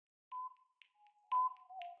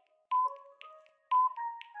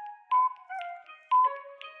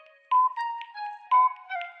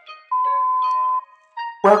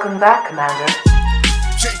Welcome back, Commander.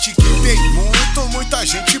 Gente que tem muita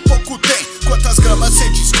gente pouco tem. Quantas gramas cê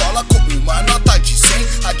descola com uma nota de 100?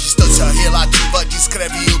 A distância relativa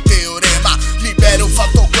descreve o teorema. Libera o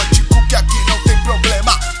fator quântico que aqui não tem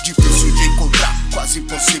problema. Difícil de encontrar, quase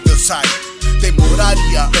impossível sair.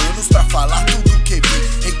 Demoraria anos pra falar tudo que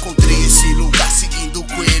vi. Encontrei esse lugar seguindo o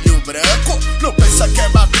coelho branco. Não pensa que é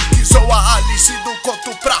Matrix ou a Alice do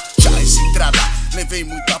conto pra já essa entrada. Levei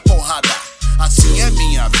muita porrada. Assim é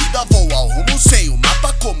minha vida, vou ao rumo sem o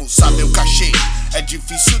mapa, como sabe eu cachei. É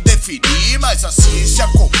difícil definir, mas a ciência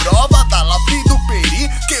comprova da lápis do peri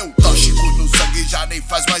que o tóxico no sangue já nem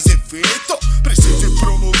faz mais efeito. Preciso ir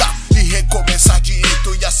pra um lugar e recomeçar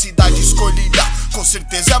direito. E a cidade escolhida com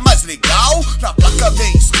certeza é mais legal. Na placa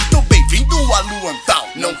vem escrito bem-vindo a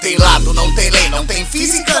Luantown. Não tem lado, não tem lei, não tem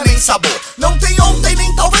física nem sabor. Não tem ontem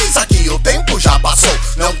nem talvez, aqui o tempo já passou.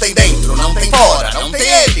 Não tem dentro, não tem fora, não tem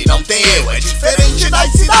ele, não tem eu. É diferente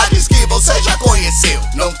das cidades que você já conheceu.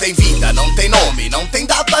 Não tem vida, não tem nome, não tem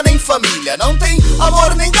data nem família. Não tem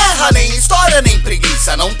amor, nem guerra, nem história, nem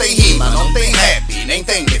preguiça. Não tem rima, não tem rap, nem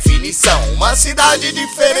tem definição. Uma cidade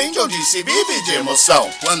diferente onde se vive de emoção.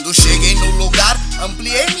 Quando cheguei no lugar,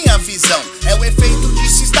 ampliei minha visão. É o efeito de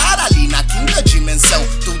se estar ali na quinta dimensão.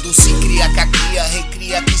 Tudo se cria, cacria,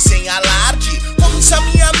 recria aqui sem alarde. Como se a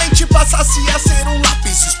minha mente passasse a ser um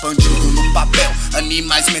lápis expandindo no papel.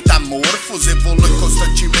 Animais metamorfos evoluem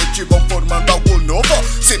constantemente, vão formando algo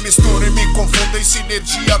novo. Se mistura e me confunde em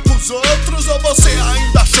sinergia com os outros. Ou você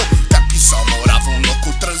ainda achou que aqui só morava um louco?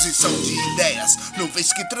 Transição de ideias,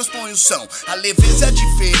 nuvens que transpõem o som. A leveza e a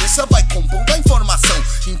diferença vai compondo a informação.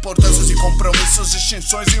 Importâncias e compromissos,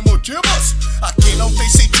 distinções e motivos. Aqui não tem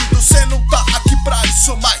sentido, cê não tá aqui pra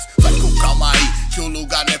isso. Mas vai com calma aí, que o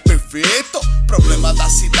lugar não é perfeito. Problema da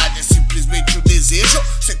cidade é simplesmente o desejo.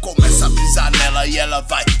 Cê começa a brisar nela e ela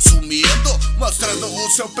vai sumindo, mostrando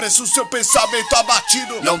o seu preço, o seu pensamento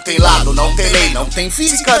abatido. Não tem lado, não tem lei, não tem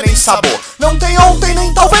física nem sabor. Não tem ontem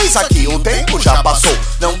nem talvez, aqui o tempo já passou.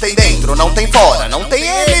 Não tem dentro, não tem fora, não tem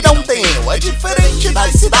ele, não tem eu. É diferente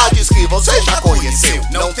das cidades que você já conheceu.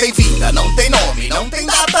 Não tem vida, não tem nome, não tem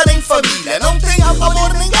data nem família. Não tem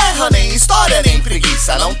amor, nem guerra, nem história, nem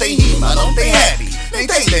preguiça. Não tem rima, não tem rap, nem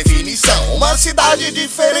tem definição. Uma cidade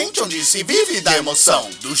diferente onde se vive da emoção.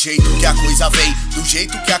 Do jeito que a coisa vem, do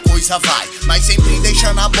jeito que a coisa vai, mas sempre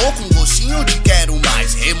deixa na boca um gostinho de quero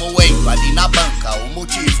mais. Remoendo ali na banca o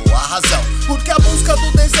motivo, a razão, porque a busca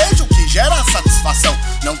do desejo que gera satisfação.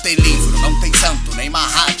 Não tem livro, não tem santo, nem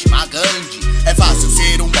Mahatma Gandhi. É fácil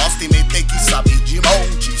ser um bosta e meter que sabe de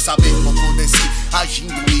monte. Saber pouco de si,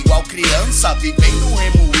 agindo igual criança, vivendo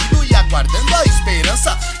remoído e aguardando a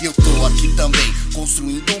esperança. Eu tô aqui também,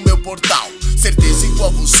 construindo o meu portal. Certeza igual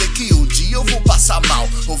a você que um dia eu vou passar mal.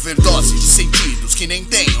 Overdose de sentidos que nem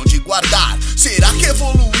tem onde guardar. Será que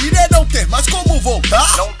evoluir é não ter mais como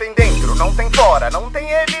voltar? Não tem dentro, não tem fora, não tem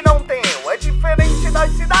ele, não tem eu. É diferente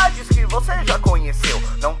das cidades que você já conheceu.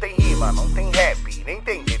 Não tem rima, não tem rap, nem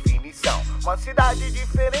tem definição. Uma cidade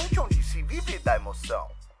diferente